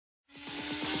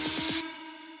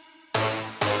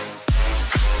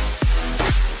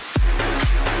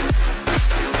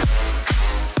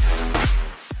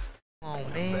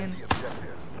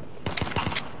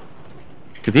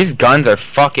Dude, these guns are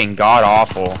fucking god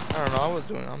awful. I don't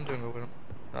know. I'm doing it with him.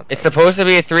 It's supposed to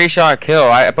be a 3-shot kill.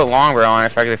 I put longbow on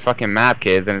it if I get this fucking map,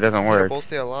 kids, and it doesn't work. Both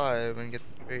stay alive and get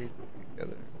the trade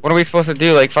together. What are we supposed to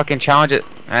do? Like fucking challenge it?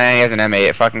 He has an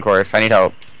M8. Fucking course. I need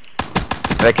help.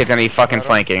 That kid's gonna be fucking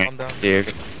flanking,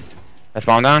 dude. That's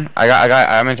bomb down.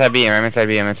 I'm inside B. I'm inside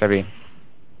B.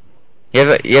 He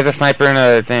has a sniper and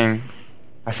a thing.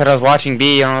 I said I was watching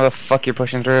B. I don't know what the fuck you're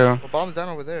pushing through. Well, bomb's down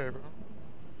over there, bro.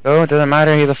 So it doesn't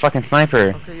matter. He's a fucking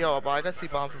sniper. Okay, yo, but I can see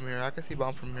bomb from here.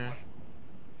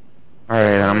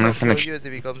 Alright, I'm just gonna. If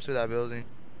he comes through that building.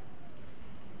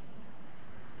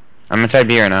 I'm inside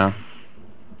B right now.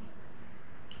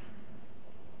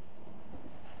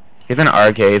 He's in an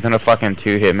arcade. He's gonna fucking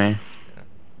 2-hit me.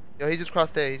 Yo, he just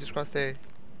crossed A.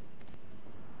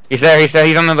 He's there.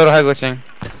 He's on the little head glitching.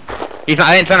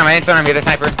 I didn't stun him. He's a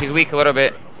sniper. He's weak a little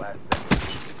bit.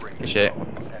 Good shit.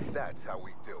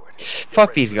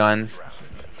 Fuck these guns.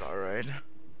 Alright.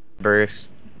 Burst.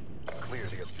 Clear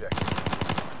the objective.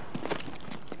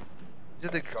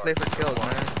 Just play for kills,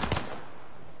 man.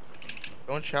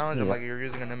 Don't challenge him like you're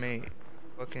using an M8.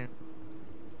 Fucking.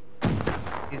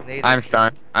 He's naded.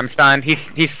 I'm stunned.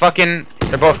 He's fucking.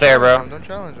 They're both there, bro. Don't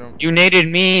challenge him. You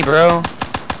naded me, bro.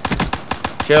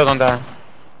 Chill, don't die.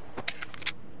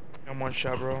 I'm one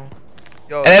shot, bro.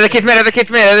 Yo. Other kid's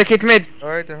mid.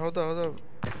 Alright, then hold up.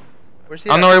 Where's he?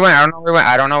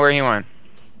 I don't know where he went.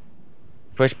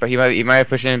 Push, but he might have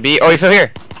pushed in B. Oh, he's still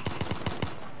here.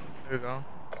 There we go.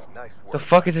 Nice work. The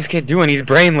fuck is this kid doing? He's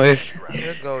brainless.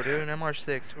 Let's go, dude.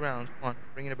 MR6, 2 rounds. Come on,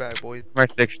 bringing it back, boys.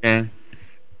 MR6 gang.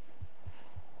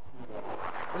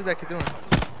 What is that kid doing?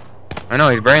 I know,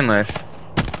 he's brainless.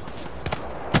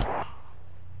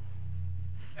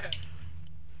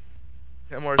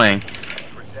 MR6. Playing.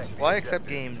 Why accept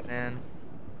games, man?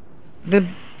 The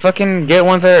fucking get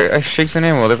ones that are streaks in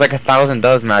well. There's like 1,000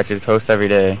 does matches post every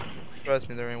day. Trust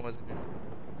me, there ain't wasn't.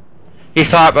 He's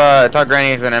top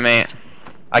granny's an M8.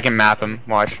 I can map him.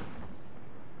 Watch.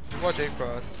 Watch A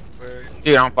cross.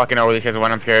 Dude, I don't fucking know where these kids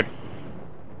went. I'm scared.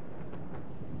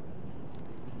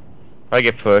 If I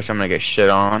get pushed, I'm gonna get shit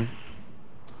on.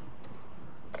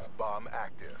 Bomb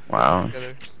active. Wow.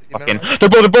 Fucking. They're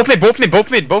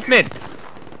both mid.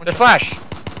 They're flash.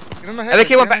 Get him a headless,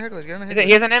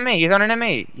 He has an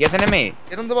M8.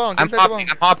 Get him the ball. I'm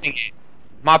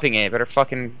mopping it. Better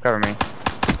fucking cover me.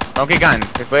 Don't get gunned.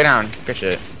 Just lay down. Good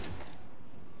shit.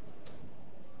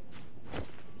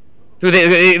 Dude,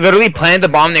 they literally planted the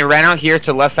bomb. They ran out here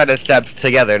to left side of the steps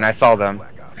together, and I saw them.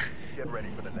 Get ready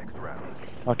for the next round.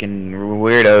 Fucking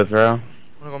weirdos, bro.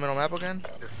 Wanna go middle map again?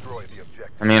 Destroy the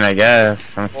objective. I mean, I guess.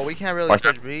 Well, we can't really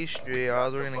push B Street, or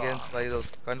else we're gonna get into like those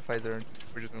gunfights there, and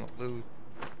we're just gonna lose.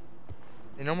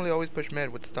 They normally always push mid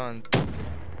with stuns.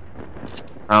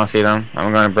 I don't see them.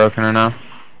 I'm going broken right now.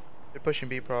 They're pushing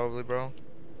B probably, bro.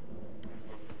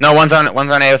 No, one's on A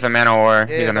with a man of war.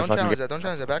 Yeah, don't challenge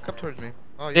that. Back up towards me.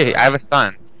 Oh, yeah. Dude, I have a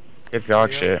stun. It's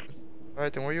dog shit.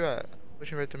 Alright, then where you at?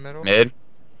 Pushing right to middle? Mid.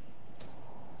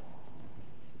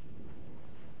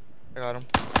 I got him.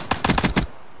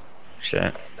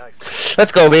 Shit.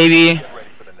 Let's go, baby. Get ready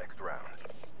for the next round.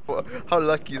 How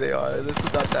lucky they are. This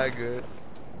is not that good.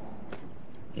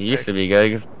 It used to be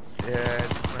good. Yeah.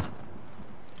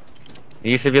 It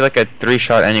used to be like a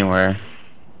 3-shot anywhere.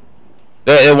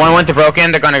 The one went to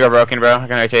broken. They're gonna go broken, bro. I'm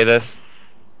gonna tell you this.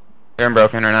 They're in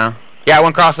broken right now. Yeah,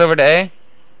 one crossover to A. I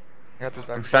got this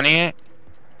back. I'm stunning it.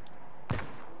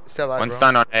 Still alive, One bro.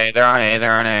 stun on A. They're on A.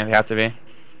 They have to be.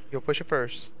 Yo, push it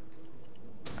first.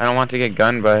 I don't want to get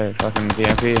gunned by fucking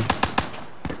DMP.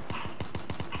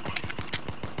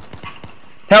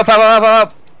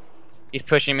 Help! He's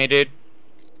pushing me, dude.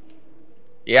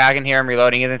 Yeah, I can hear him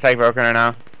reloading. He's inside broken right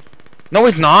now. No,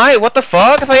 he's not. What the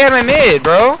fuck? I thought he had my mid,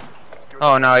 bro.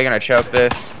 Oh no, you're gonna choke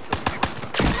this.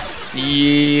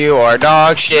 You are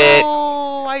dog shit.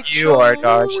 No, you are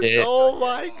dog shit. Oh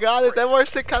my god, is that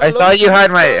MR6 kind of? I thought you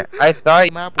had my.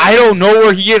 I don't know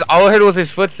where he is. All I heard was his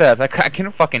footsteps. I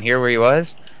couldn't fucking hear where he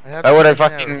was. I would have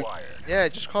fucking. Yeah,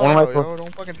 just call out, yo.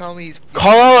 Don't fucking tell me he's.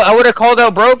 Call out. I would have called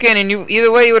out broken, and you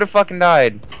either way you would have fucking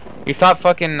died. You stopped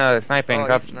fucking sniping.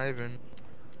 Oh, he's sniping.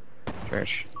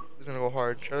 Church. He's gonna go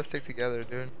hard. Try to stick together,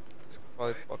 dude.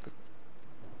 Probably fuck it.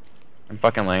 I'm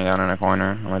fucking laying down in a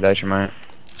corner. I'm gonna dash your might.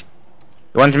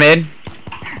 One's mid.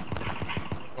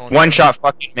 One shot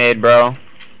fucking mid, bro.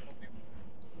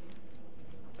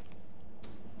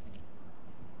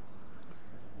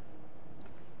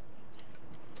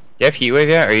 You have heat wave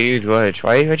yet, or you use glitch?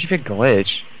 Why'd you pick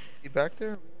glitch? He back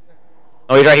there?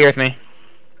 Oh, he's right here with me.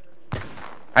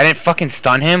 I didn't fucking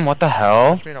stun him? What the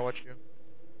hell? Watch me, not watch you.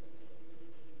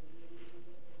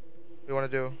 What do you wanna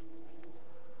do?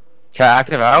 Chat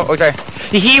active out. Oh, sorry.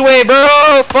 He-way,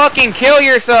 bro! Fucking kill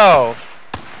yourself!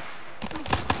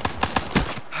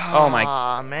 Oh my.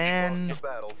 Ah, Lost man. the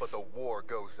battle, but the war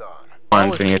goes on. I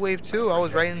was wave 2. I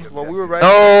was right in. Well, we were right.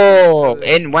 No!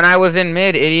 And when I was in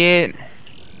mid, idiot.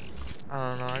 I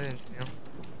don't know. I didn't see him.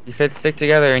 You said stick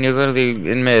together, and he was literally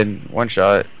in mid. One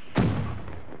shot.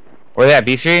 Where they at?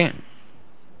 B Street?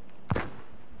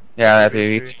 Yeah, that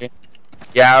be B Street.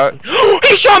 Yeah.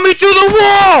 He shot me through the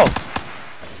wall!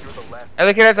 You're the last I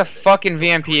think it has a fucking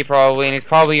VMP probably, and he's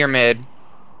probably your mid.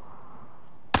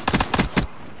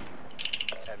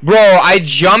 Bro, I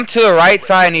jumped to the right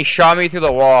side and he shot me through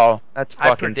the wall. That's I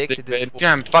fucking predicted stupid. this.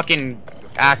 I'm fucking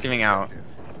acting out.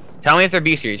 Tell me if they're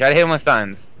B Street. Try to hit him with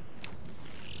stuns.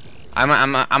 I'm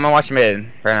gonna watch mid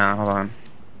right now. Hold on.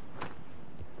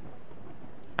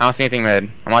 I don't see anything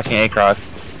mid. I'm watching A cross.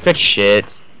 Good shit.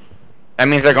 That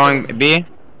means they're going B? I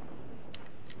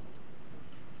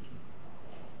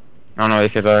don't know where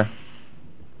these kids are.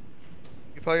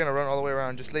 You're probably gonna run all the way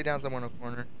around. Just lay down somewhere in a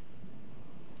corner.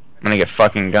 I'm gonna get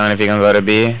fucking gun if he comes out of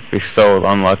B. Be so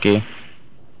unlucky.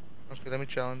 Okay, let me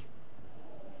challenge.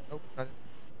 Nope.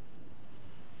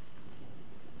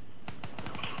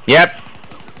 Yep.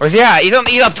 Where's he at?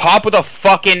 He's on top with a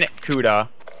fucking Kuda.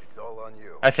 It's all on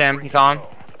you. That's him. Bring He's it on. home.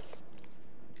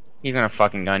 He's gonna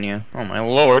fucking gun you. Oh my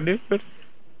lord, dude. I'm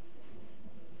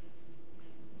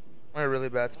in a really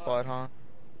bad spot, huh?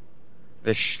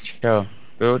 This show.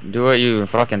 Do what you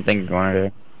fucking think you're gonna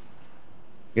do.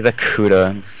 He's a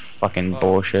Kuda. It's fucking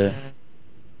bullshit. Man.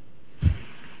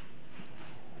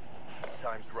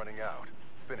 Time's running out.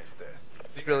 Finish this.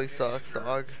 This really sucks,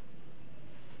 dog.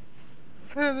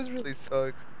 This really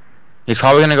sucks. He's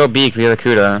probably gonna go B because he's a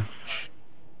Kuda.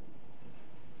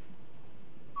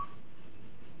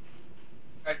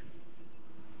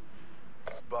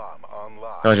 Bomb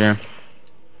online. Told you.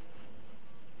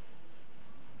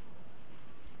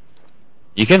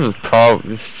 You can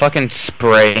probably fucking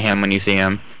spray him when you see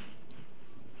him.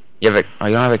 You have oh,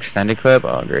 you don't have extended clip?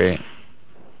 Oh, great.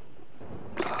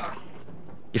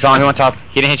 You saw him on top.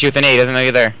 He didn't hit you with an A. He doesn't know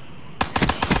you're there.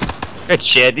 Good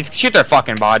shit. These shoot their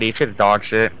fucking bodies. It's dog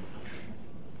shit.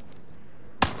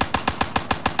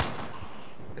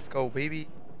 Let's go, baby.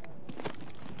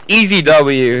 Easy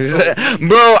W's.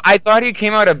 Bro, I thought he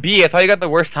came out of B. I thought he got the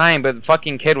worst time, but the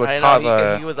fucking kid was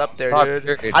top. He was up there, dude.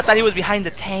 Third. I thought he was behind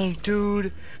the tank,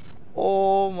 dude.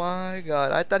 Oh my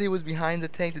god. I thought he was behind the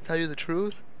tank, to tell you the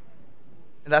truth.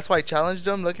 And that's why I challenged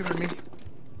him. Lucky for me.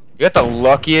 You got the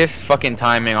luckiest fucking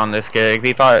timing on this gig.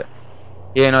 He thought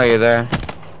he didn't know you're there.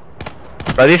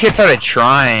 But these kids started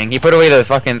trying. He put away the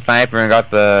fucking sniper and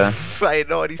got the. I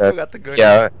know, and he still got the gun.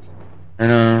 Yeah. I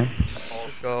know.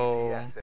 Let's go.